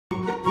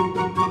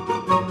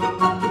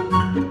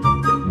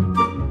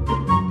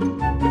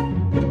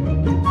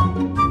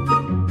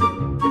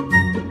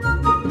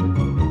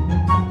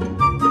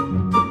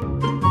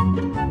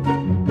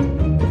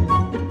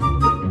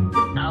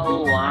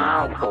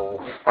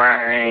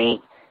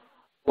Frank,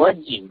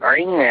 what'd you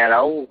bring that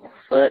old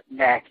foot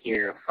back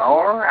here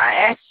for? I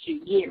asked you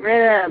to get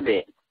rid of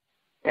it.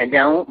 Now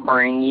don't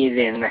bring it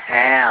in the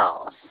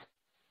house.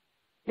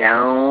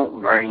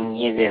 Don't bring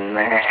it in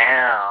the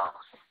house.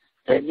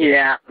 Put it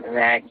out in the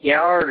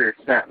backyard or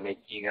something if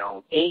you're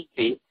going to keep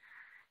it.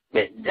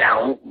 But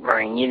don't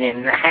bring it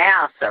in the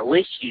house. I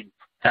wish you'd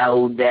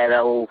throw that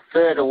old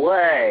foot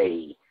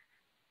away.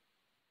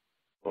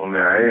 Well,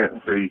 now,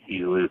 Aunt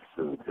Susie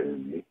listened to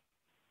me.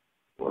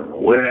 When I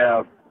went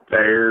out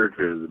there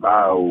to the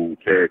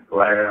biotech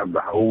lab,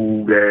 the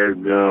whole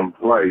dadgum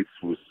place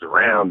was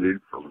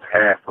surrounded from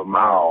half a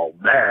mile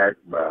back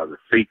by the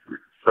Secret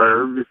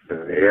Service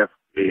and the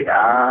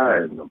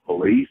FBI and the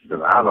police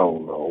and I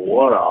don't know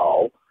what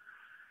all.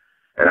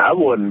 And I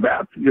wasn't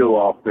about to go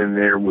off in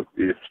there with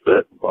this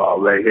foot while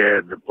they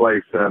had the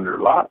place under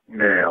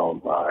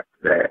lockdown like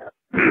that.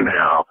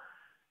 Now,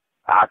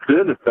 I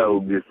could have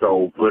thrown this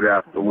old foot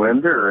out the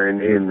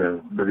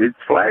window, but it's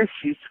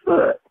Flashy's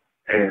foot.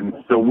 And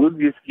so we'll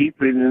just keep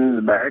it in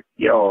the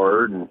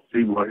backyard and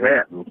see what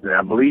happens. And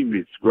I believe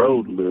it's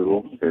grown a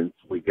little since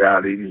we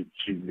got it.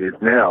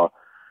 It's now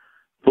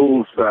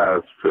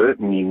full-size foot,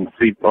 and you can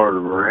see part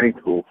of her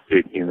ankle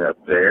sticking up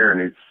there,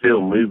 and it's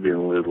still moving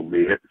a little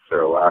bit.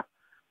 So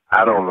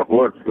I don't know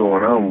what's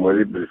going on with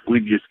it, but if we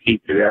just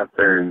keep it out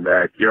there in the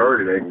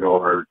backyard, it ain't going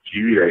to hurt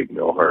you, it ain't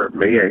going to hurt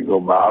me, it ain't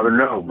going to bother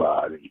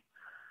nobody.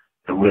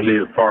 And we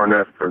live far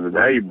enough from the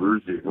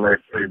neighbors, unless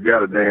they've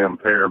got a damn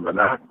pair of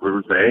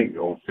binoculars, they ain't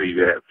going to see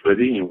that foot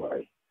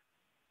anyway.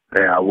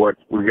 Now, what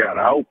we got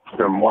to hope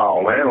some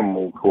wild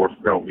animal, of course,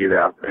 don't get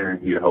out there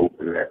and get hold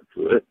of that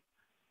foot.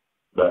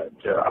 But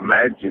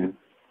imagine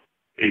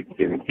it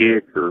can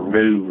kick or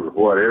move or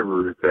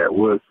whatever if that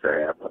was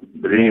to happen.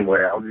 But anyway,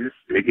 I'll just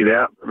stick it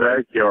out in the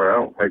backyard. I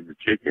don't think the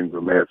chickens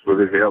will mess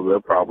with it. Hell,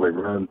 they'll probably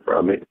run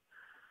from it.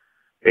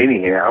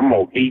 Anyhow, I'm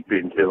going to keep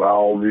it until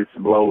all this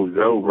blows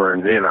over,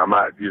 and then I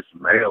might just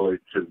mail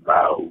it to the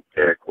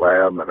biotech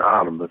lab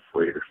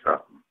anonymously or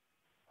something.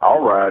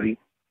 All righty.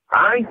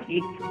 Thank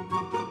you.